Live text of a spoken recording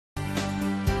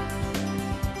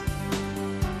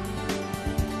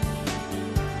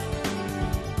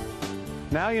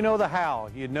Now you know the how.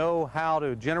 You know how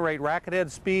to generate racket head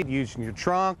speed using your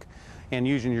trunk and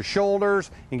using your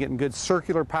shoulders and getting good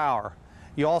circular power.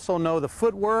 You also know the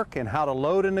footwork and how to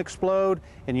load and explode,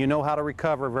 and you know how to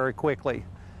recover very quickly.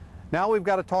 Now we've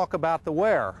got to talk about the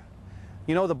wear.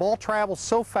 You know, the ball travels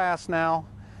so fast now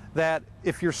that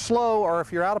if you're slow or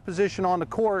if you're out of position on the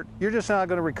court, you're just not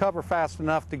going to recover fast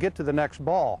enough to get to the next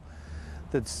ball.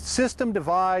 The system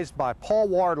devised by Paul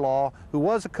Wardlaw, who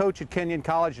was a coach at Kenyon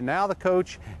College and now the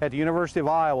coach at the University of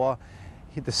Iowa,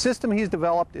 the system he's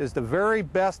developed is the very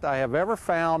best I have ever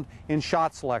found in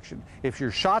shot selection. If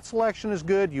your shot selection is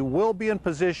good, you will be in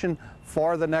position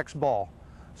for the next ball.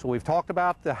 So we've talked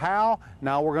about the how,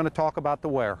 now we're going to talk about the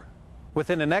where.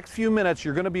 Within the next few minutes,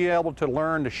 you're going to be able to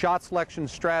learn the shot selection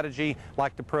strategy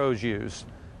like the pros use.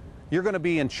 You're going to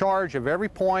be in charge of every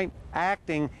point,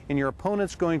 acting, and your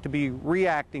opponent's going to be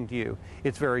reacting to you.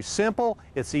 It's very simple,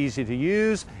 it's easy to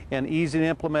use, and easy to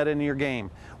implement into your game.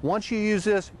 Once you use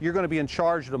this, you're going to be in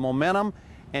charge of the momentum,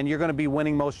 and you're going to be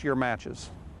winning most of your matches.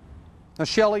 Now,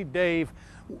 Shelly, Dave,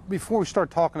 before we start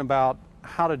talking about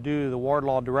how to do the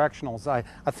Wardlaw Directionals,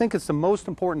 I think it's the most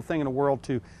important thing in the world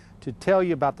to tell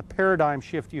you about the paradigm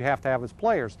shift you have to have as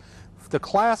players. The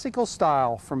classical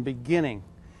style from beginning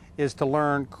is to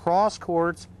learn cross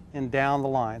courts and down the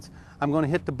lines. I'm going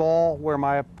to hit the ball where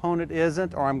my opponent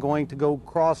isn't, or I'm going to go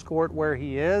cross court where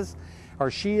he is or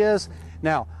she is.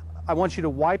 Now, I want you to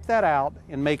wipe that out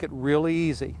and make it really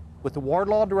easy. With the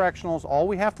Wardlaw Directionals, all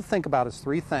we have to think about is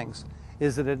three things.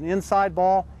 Is it an inside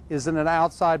ball? Is it an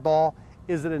outside ball?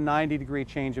 Is it a 90-degree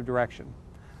change of direction?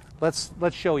 Let's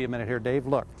show you a minute here, Dave.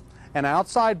 Look, an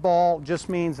outside ball just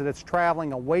means that it's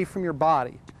traveling away from your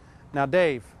body. Now,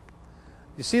 Dave,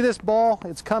 you see this ball?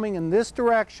 It's coming in this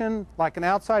direction, like an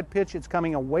outside pitch. It's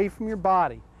coming away from your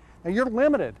body. Now, you're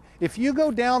limited. If you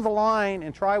go down the line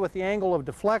and try with the angle of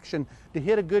deflection to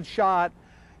hit a good shot,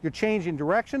 you're changing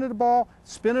direction of the ball,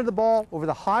 spin of the ball over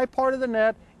the high part of the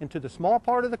net into the small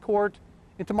part of the court,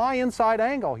 into my inside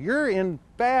angle. You're in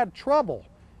bad trouble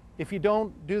if you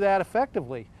don't do that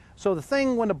effectively. So the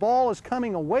thing, when the ball is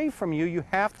coming away from you, you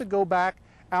have to go back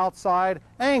outside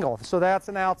angle. So that's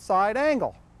an outside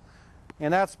angle.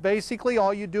 And that's basically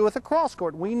all you do with a cross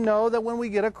court. We know that when we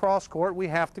get a cross court, we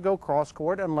have to go cross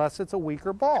court unless it's a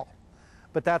weaker ball.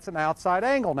 But that's an outside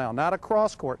angle now, not a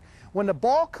cross court. When the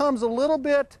ball comes a little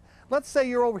bit, let's say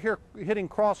you're over here hitting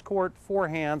cross court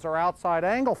forehands or outside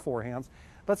angle forehands.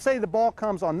 Let's say the ball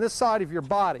comes on this side of your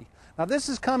body. Now this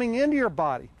is coming into your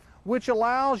body, which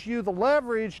allows you the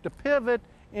leverage to pivot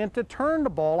and to turn the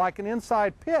ball like an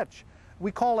inside pitch.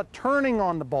 We call it turning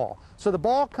on the ball. So the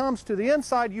ball comes to the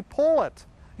inside, you pull it.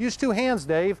 Use two hands,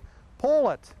 Dave. Pull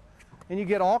it. And you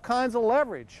get all kinds of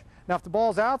leverage. Now, if the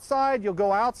ball's outside, you'll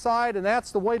go outside, and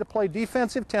that's the way to play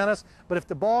defensive tennis. But if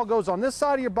the ball goes on this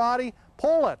side of your body,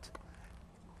 pull it.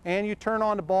 And you turn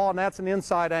on the ball, and that's an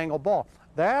inside angle ball.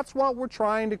 That's what we're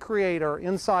trying to create, are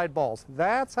inside balls.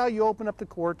 That's how you open up the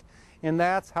court, and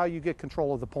that's how you get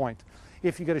control of the point.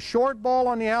 If you get a short ball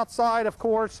on the outside, of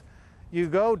course, you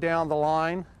go down the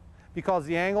line because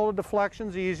the angle of deflection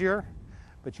is easier,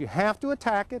 but you have to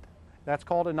attack it. That's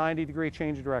called a 90-degree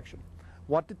change of direction.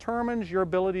 What determines your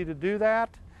ability to do that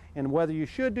and whether you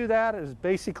should do that is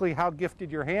basically how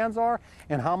gifted your hands are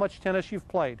and how much tennis you've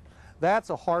played. That's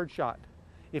a hard shot.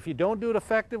 If you don't do it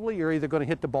effectively, you're either going to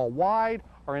hit the ball wide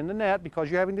or in the net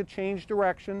because you're having to change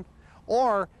direction,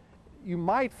 or you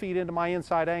might feed into my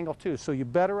inside angle too, so you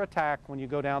better attack when you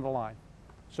go down the line.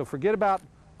 So forget about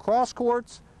cross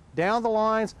courts, down the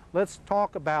lines. Let's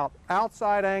talk about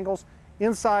outside angles,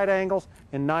 inside angles,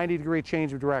 and 90-degree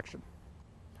change of direction.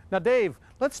 Now, Dave,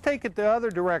 let's take it the other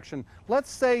direction.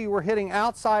 Let's say you were hitting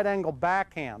outside angle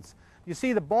backhands. You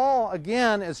see the ball,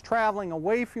 again, is traveling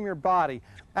away from your body.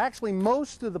 Actually,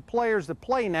 most of the players that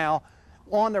play now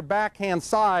on their backhand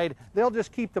side, they'll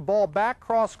just keep the ball back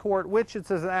cross court, which is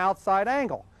an outside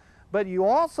angle. But you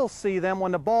also see them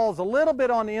when the ball is a little bit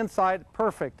on the inside,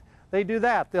 perfect. They do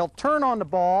that. They'll turn on the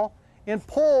ball and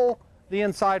pull the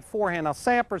inside forehand. Now,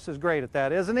 Sampras is great at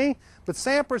that, isn't he? But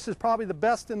Sampras is probably the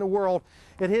best in the world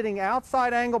at hitting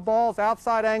outside angle balls,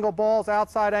 outside angle balls,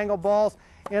 outside angle balls,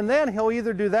 and then he'll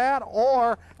either do that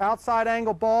or outside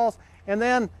angle balls, and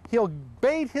then he'll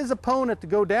bait his opponent to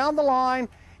go down the line,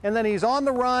 and then he's on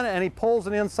the run and he pulls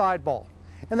an inside ball.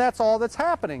 And that's all that's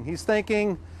happening. He's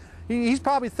thinking, he's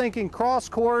probably thinking cross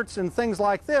courts and things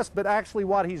like this, but actually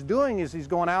what he's doing is he's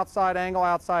going outside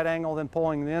angle, then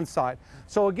pulling the inside.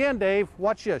 So again, Dave,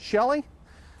 watch this. Shelly,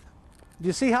 do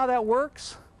you see how that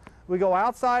works? We go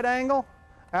outside angle.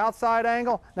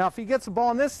 Now, if he gets the ball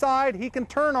on this side, he can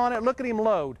turn on it. Look at him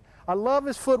load. I love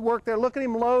his footwork there. Look at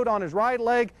him load on his right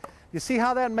leg. You see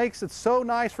how that makes it so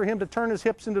nice for him to turn his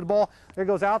hips into the ball? There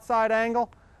goes outside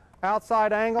angle,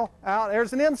 out.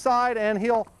 There's an inside, and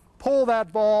he'll pull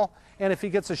that ball. And if he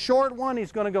gets a short one,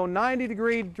 he's going to go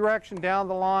 90-degree direction down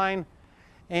the line.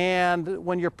 And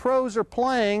when your pros are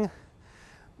playing,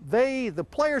 the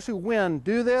players who win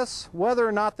do this. Whether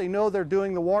or not they know they're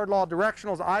doing the Wardlaw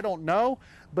Directionals, I don't know.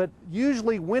 But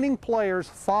usually winning players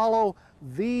follow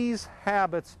these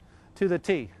habits to the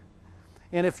T.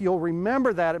 And if you'll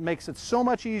remember that, it makes it so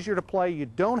much easier to play. You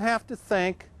don't have to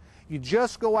think. You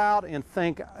just go out and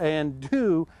think and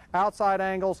do outside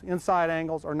angles, inside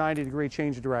angles, or 90-degree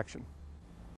change of direction.